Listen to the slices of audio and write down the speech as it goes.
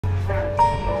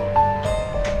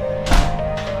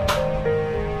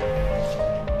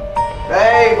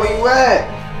you at?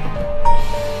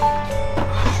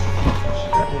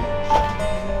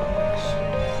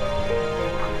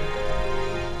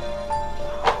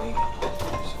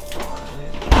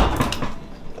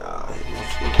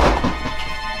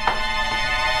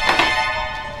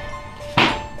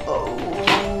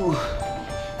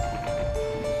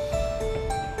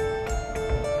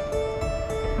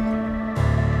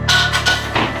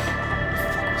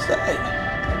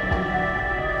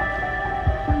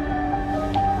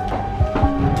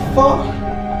 Fuck.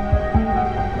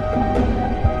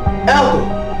 Ethel!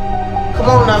 Come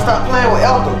on now, stop playing with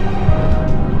Ethel.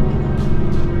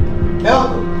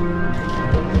 Ethel!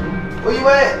 Where you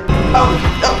at? Ethel!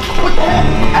 What the heck?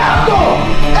 Ethel!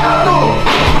 Ethel!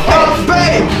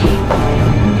 Babe!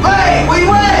 Babe, where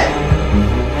you at?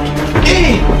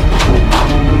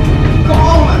 Come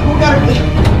on, man. Who got it?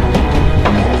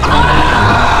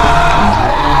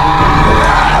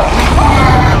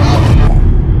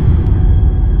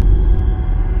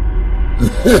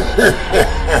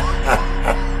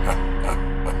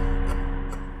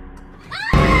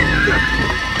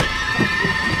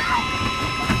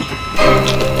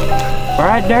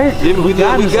 Alright, Dirt. Yeah, we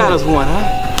got us one,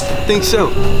 huh? I think so.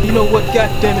 You know what,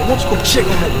 goddammit, why don't you go check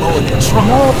on that boy in that trunk?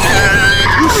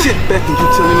 You sit back and you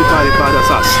tell anybody about us,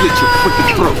 I'll slit your freaking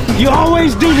throat. You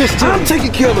always do this to me. I'm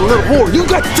taking care of the little whore. You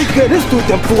got to take care of this dude,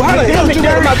 that fool. How the hell did you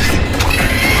let him out?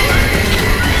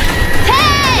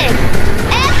 Hey!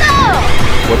 Ethel!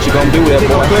 What you gonna do with that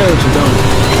boy?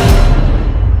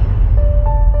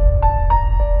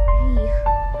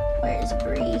 Where's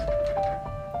Bree?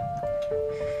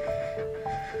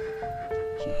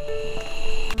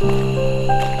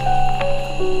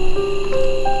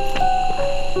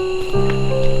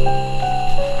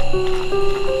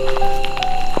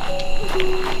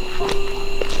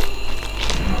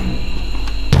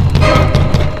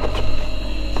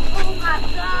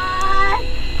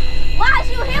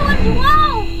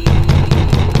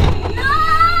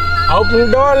 Open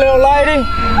the door, little lady. No,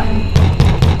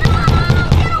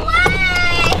 get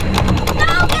away! No,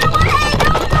 get away!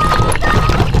 No!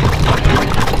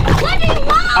 What do you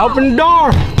want? Open the door.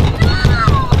 No!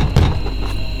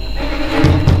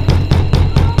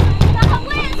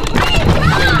 Where's Bree?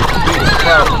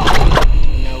 No!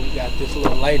 You know, we got this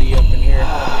little lady up in here.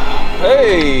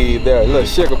 Hey there, little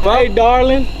sugar pie. Hey,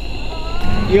 darling.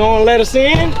 You wanna let us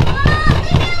in? Leave me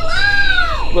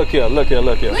alone! Look here. Leave me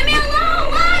alone! Why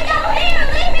are you here?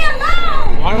 Leave me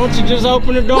alone! Why don't you just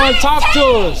open the door and talk to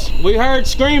us? We heard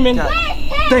screaming.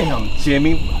 Damn,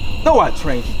 Jimmy. Though I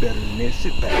trained you better than this.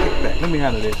 Sit back, get back. Let me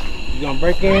handle this. You gonna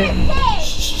break in?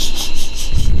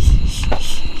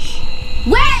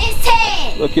 Where is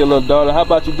Ted? Look here, little daughter. How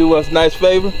about you do us a nice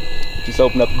favor? Just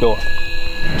open up the door.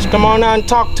 Just come on out and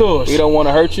talk to us. We don't want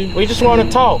to hurt you. We just want to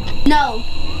talk. No.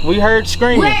 We heard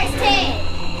screaming. Where's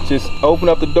Ted? Just open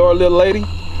up the door, little lady,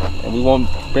 and we won't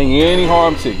bring any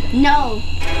harm to you. No.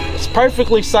 It's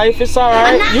perfectly safe. It's all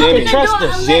right. You can trust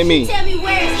us. Jimmy. Tell me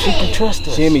where is She Ted. can trust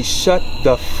us. Jimmy, shut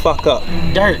the fuck up.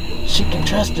 Dirt. She can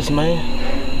trust us, man.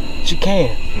 She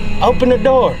can. Open the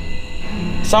door.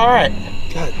 It's all right.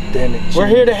 God damn it. We're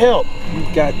here to help. You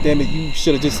goddamn it. You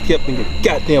should have just kept in your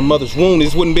goddamn mother's womb.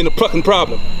 This wouldn't have been a fucking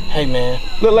problem. Hey, man.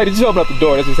 Little lady, just open up the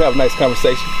door. Let's just have a nice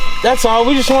conversation. That's all.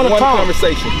 We just want to talk. One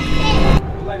conversation.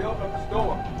 Little lady, open up this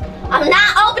door. I'm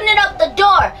not opening up the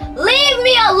door. Leave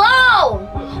me alone.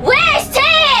 Where's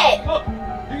Ted? Look,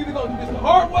 you either gonna do this the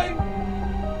hard way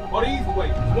or the easy way.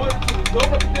 Just one of the two. Just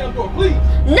open up the damn door, please.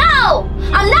 No,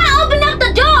 I'm not opening up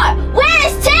the door.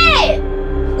 Where's Ted?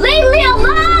 Leave me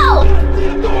alone.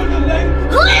 Leave the door, little lady.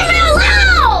 Leave me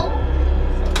alone.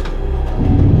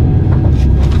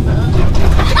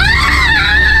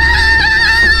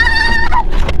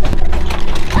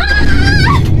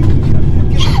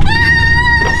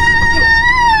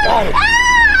 Got it.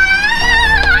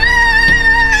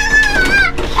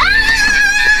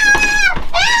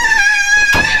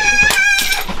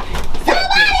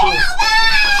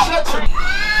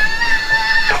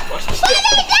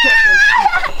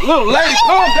 Little lady,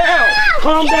 calm down.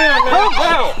 Calm down, man. Calm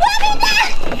down.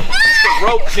 It's the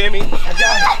rope, Jimmy. I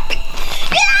got it.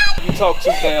 You talk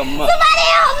too damn much. Somebody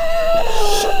help.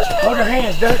 Hold her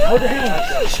hands, Dirt. Hold her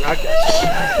hands. I got you.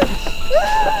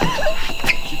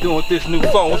 What you doing with this new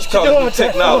phone? What you calling doing new with that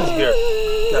technology phone? here?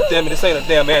 God damn it, this ain't a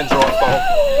damn Android phone.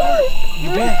 You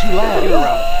being too loud. Get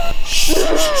around.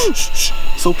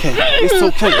 It's okay. It's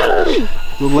okay.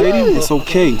 Little lady, it's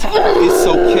okay. It's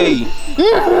okay.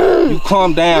 You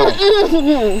calm down.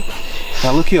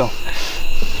 Now look here.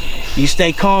 You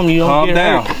stay calm. You don't Calm get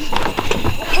down. hurt.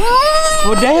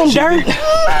 Well, damn, Dirt.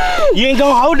 You ain't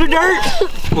gonna hold the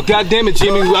dirt? Well, goddamn it,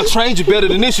 Jimmy, I trained you better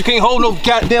than this. You can't hold no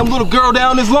goddamn little girl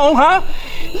down this long, huh?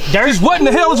 Dirt? What in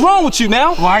the hell is wrong with you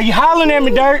now? Why are you hollering at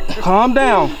me, Dirt? Calm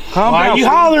down. Calm down. Why are you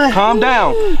hollering? Calm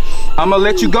down. I'm gonna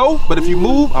let you go, but if you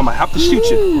move, I'm gonna have to shoot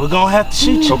you. We're gonna have to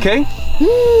shoot you. Okay?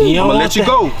 I'm gonna let you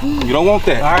go. You don't want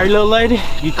that. All right, little lady,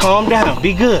 you calm down.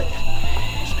 Be good.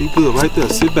 Just be good right there.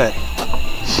 Sit back.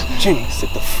 Jimmy, sit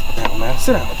the f down, man.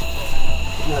 Sit down.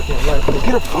 Goddamn lady.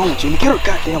 Get her phone, Jimmy. Get her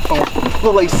goddamn phone.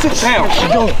 Little lady, sit down. Where's she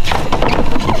going?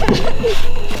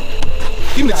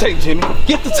 Give me the tape, Jimmy.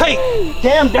 Get the tape.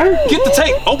 Damn, Dirt. Get the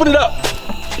tape. Open it up.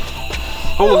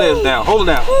 Hold her legs down. Hold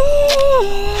her down.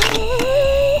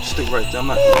 Stay right there. I'm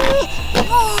not gonna hurt you.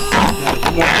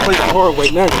 You want to play the hard way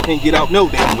now? You can't get out no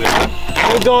damn way.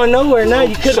 I ain't going nowhere now.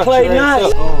 You could have played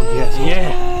nice. Oh, yes.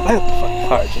 Yeah. Light up the fucking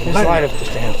fire, Jimmy. Let's light up this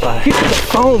damn fire. Get the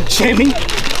phone, Jimmy.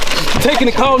 Taking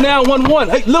the call 911.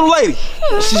 Hey, little lady.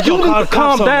 She's gonna call the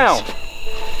calm cops on down. us.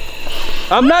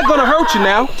 I'm not gonna hurt you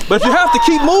now, but if you have to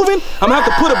keep moving, I'm gonna have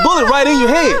to put a bullet right in your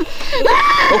head.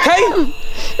 Okay?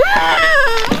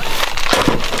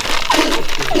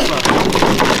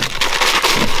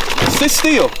 Sit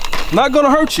still. Not gonna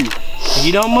hurt you. If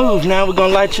you don't move, now we're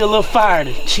gonna light you a little fire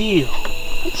to chill.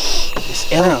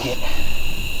 It's elegant.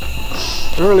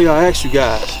 Earlier I asked you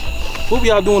guys, what were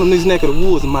y'all doing in this neck of the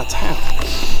woods in my town?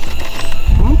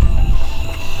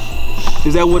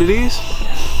 Is that what it is?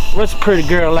 What's a pretty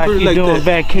girl like you doing that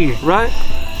back here? Right?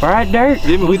 Right, Dirt?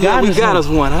 Jimmy, we got us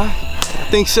one, huh? I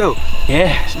think so.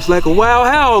 Yeah. She's like a wild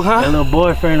howl, huh? That little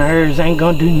boyfriend of hers ain't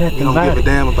gonna do nothing You don't about give a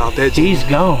damn about that, Jimmy. He's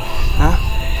gone. Huh?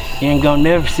 You ain't gonna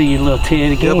never see your little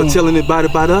Ted again. You ever tell anybody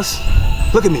about us?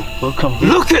 Look at me. We'll come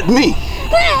Look at me!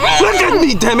 Look at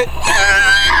me, damn it!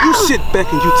 You sit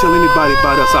back and you tell anybody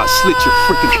about us, I'll slit your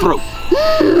freaking throat.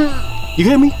 You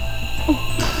hear me?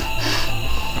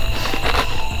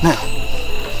 Now,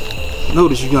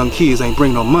 notice you young kids ain't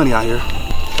bring no money out here.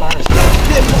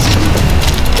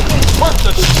 What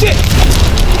the shit?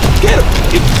 Get him!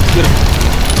 Get him!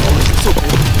 Oh, it's okay.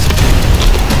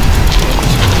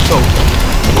 So,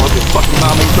 boy, your fucking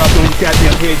mama ain't dropped on your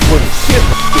goddamn head, you wasn't shit.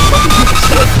 You fucking piece of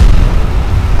shit.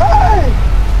 Hey!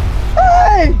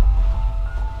 Hey!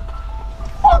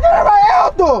 Fucking everybody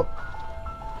out though!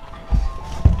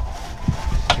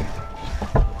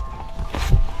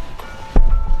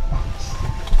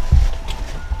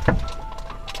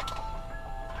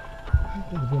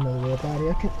 There's another way up out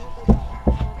here.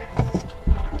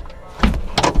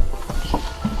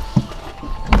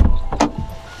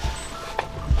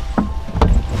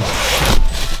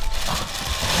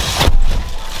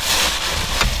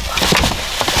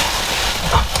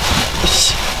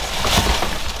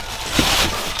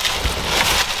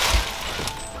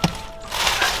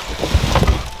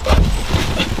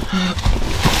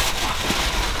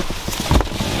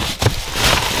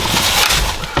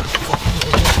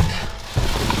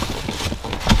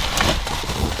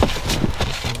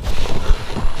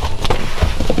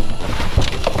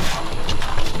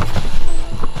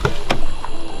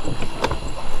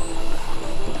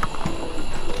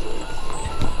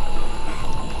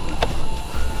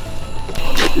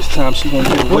 This time she gonna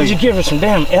get away. What'd you give her, some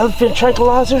damn elephant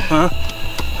tranquilizer? Huh?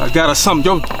 I got her something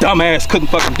your dumb ass couldn't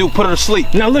fucking do. Put her to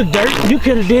sleep. Now look, Dirt, you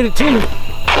could have did it too.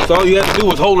 So all you had to do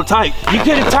was hold her tight. You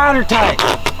could have tied her tight.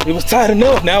 It was tight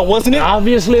enough now, wasn't it?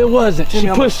 Obviously it wasn't. Jimmy,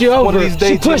 She pushed you over. One of these days,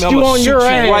 She pushed Jimmy, you I'ma on shoot your you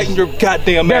ass. right in your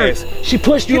goddamn Dirt, ass. she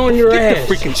pushed you on your ass. Get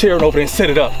the freaking chair over there and set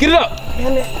it up. Get it up.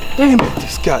 Damn it.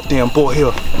 This goddamn boy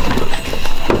here.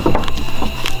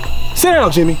 Sit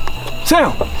down, Jimmy. Sit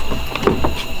down.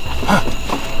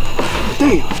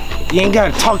 Damn. You ain't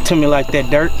gotta talk to me like that,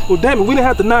 Dirt. Well, damn it, we didn't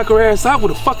have to knock her ass out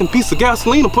with a fucking piece of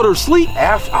gasoline and put her to sleep.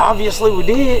 Obviously we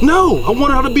did. No, I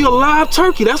wanted her to be a live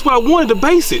turkey. That's what I wanted to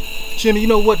base it. Jimmy, you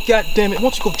know what? God damn it. Why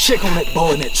don't you go check on that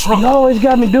boy in that trunk? You always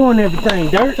got me doing everything,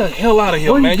 Dirt. Get the hell out of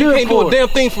here, What man. You can't do a damn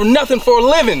thing for nothing for a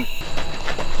living.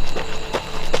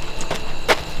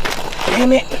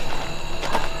 Damn it.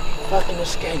 Fucking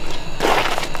escape.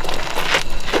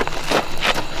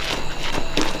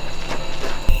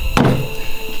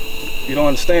 You don't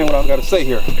understand what I've got to say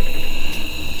here.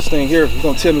 This thing here, you're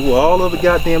gonna tell me where all of the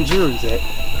goddamn jury's at.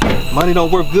 Money don't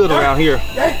work good around here.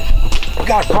 We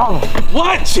got a problem.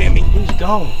 What, Jimmy? He's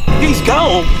gone. He's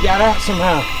gone? He got out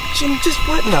somehow. Jimmy, just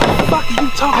what in the fuck are you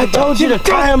talking about? I told you to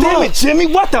tie him up. Damn it, Jimmy,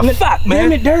 what the fuck, man?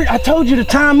 Damn it, Dirt, I told you to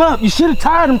tie him up. You should have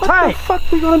tied him tight. What the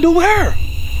fuck we gonna do with her?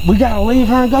 We gotta leave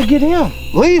her and go get him.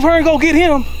 Leave her and go get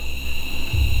him?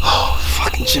 Oh,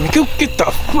 fucking Jimmy, go get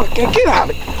the fucking, get out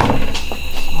of here.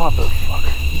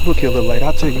 Motherfucker. Look here, little lady,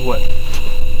 I'll tell you what.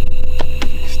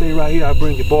 You stay right here, I'll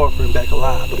bring your boyfriend back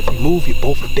alive. But if you move, you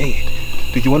both are dead.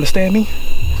 Do you understand me?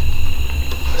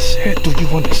 said, do you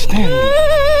understand me?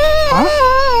 Huh?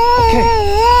 Okay.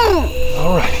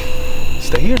 All right.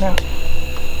 Stay here now.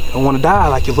 You don't want to die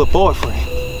like your little boyfriend.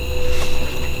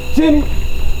 Jimmy! Damn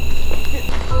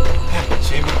it,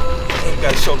 Jimmy. You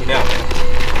gotta show me now,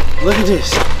 man. Look at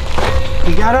this.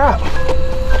 He got out.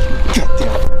 God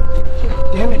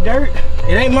Damn it, Dirt.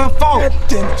 It ain't my fault. God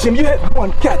damn it, Jimmy. You had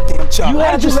one goddamn job. You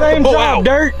had the same job,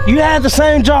 Dirt. You had the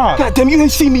same job. God damn, you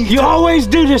didn't see me. You always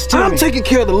do this to me. I'm taking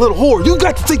care of the little whore. You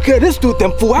got to take care of this dude,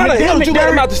 them fool. How the hell did you let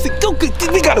him out the stick?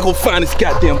 We gotta go find this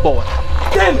goddamn boy.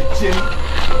 Damn it, Jimmy.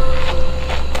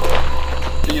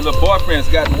 Your little boyfriend's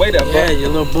gotten away there, Yeah, your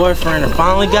little boyfriend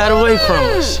finally got away from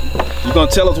us. You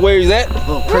gonna tell us where he's at?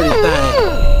 Little pretty thing.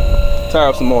 Tie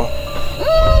up some more.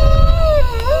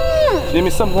 Jimmy,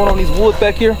 something going on in these woods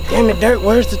back here? Damn it, Dirt,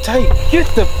 where's the tape? Get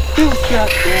the goddamn shot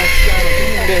of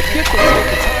him there. Get the tape.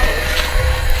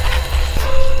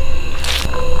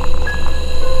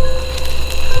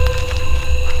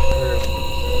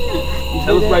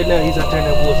 Tell us right now, he's out there in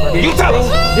that woods right now. You tell us!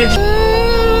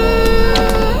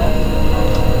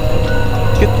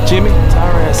 Get Jimmy,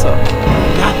 tie her ass up.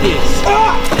 Got this.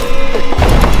 Ah!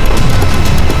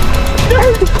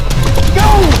 Dirt! Go!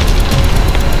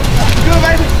 Good,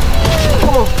 baby.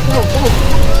 Come on, come on, come on.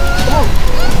 Come on.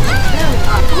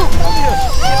 Come on,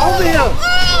 over here.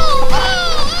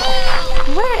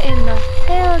 Where in the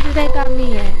hell did they got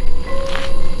me at?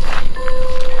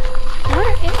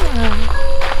 Where am I?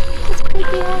 This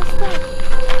creepy ass stuff.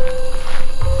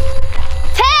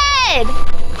 Ted!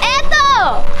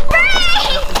 Ethel!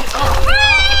 Free!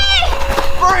 Free!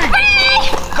 Free!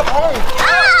 Come on.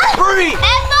 Ah! Free!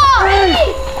 Ethel! Free!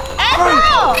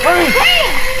 Ethel! Free! Free!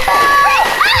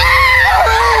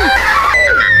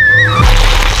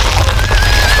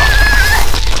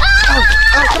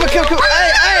 Come.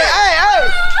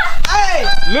 Hey!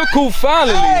 Look who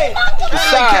finally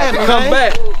decided to come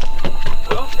back.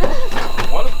 Well,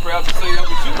 one of the crowds would say that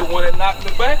was you, the one that knocked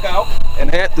me back out and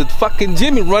had the fucking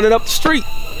Jimmy running up the street.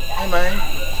 Hey, man.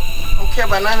 I don't care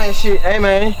about none of that shit. Hey,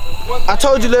 man. I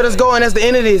told you let us go and that's the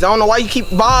end of this. I don't know why you keep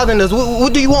bothering us.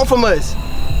 What do you want from us?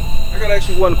 I gotta ask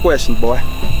you one question, boy.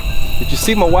 Did you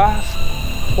see my wife?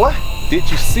 What?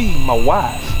 Did you see my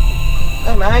wife?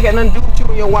 Hey, man, I ain't got nothing to do with you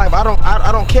and your wife. I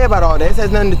don't care about all that. This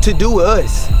has nothing to do with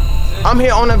us. I'm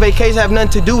here on a vacation. Have nothing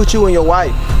to do with you and your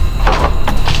wife.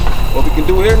 What we can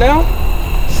do here now?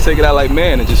 Just take it out like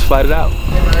man and just fight it out.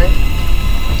 Hey, man.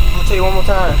 I'm gonna tell you one more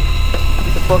time.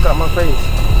 Get the fuck out my face.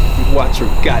 You watch your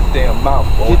goddamn mouth,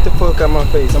 boy. Get the fuck out my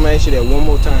face. I'm gonna ask you that one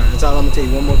more time. That's all I'm gonna tell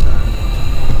you one more time.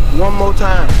 One more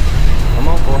time. Come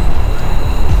on, boy.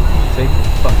 Take the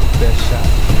fucking best shot.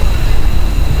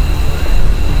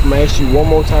 I'm gonna ask you one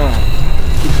more time.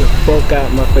 Get the fuck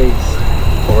out my face.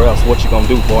 Or else, what you gonna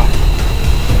do, boy?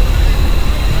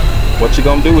 What you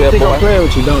gonna do there, boy? I'm playing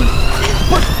with you, don't you?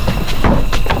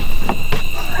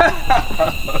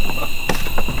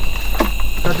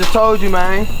 I just told you,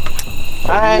 man.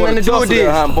 I ain't nothing to do with this.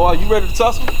 There, boy, you ready to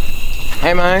tussle?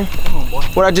 Hey, man. Come on, boy.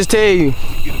 What I just tell you?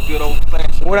 Get a good old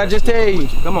fashioned. What I just tell you?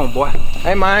 Come on, boy.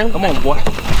 Hey, man. Come on, boy.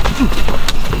 Come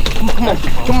on.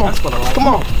 Come on. Come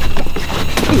on.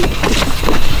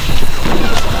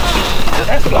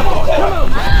 That's what I like. Come on.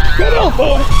 Get on,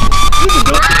 boy. You can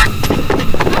do it.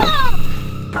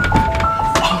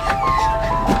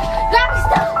 Grab your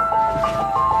stuff!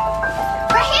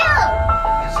 Right here!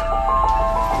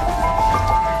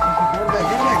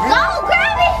 Go,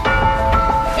 grab it!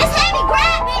 It's heavy,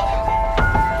 grab it!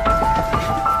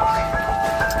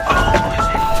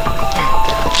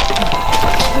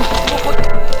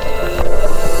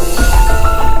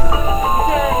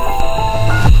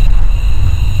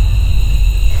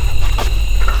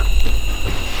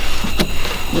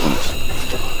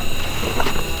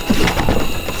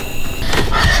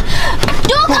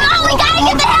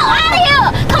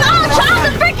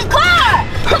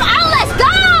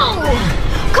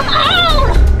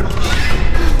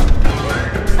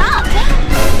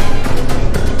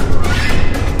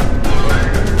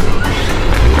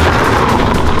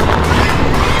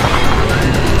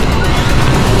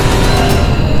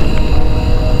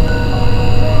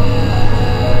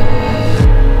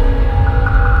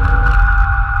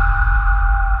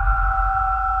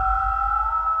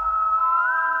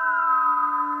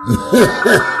 Ha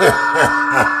ha ha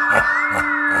ha!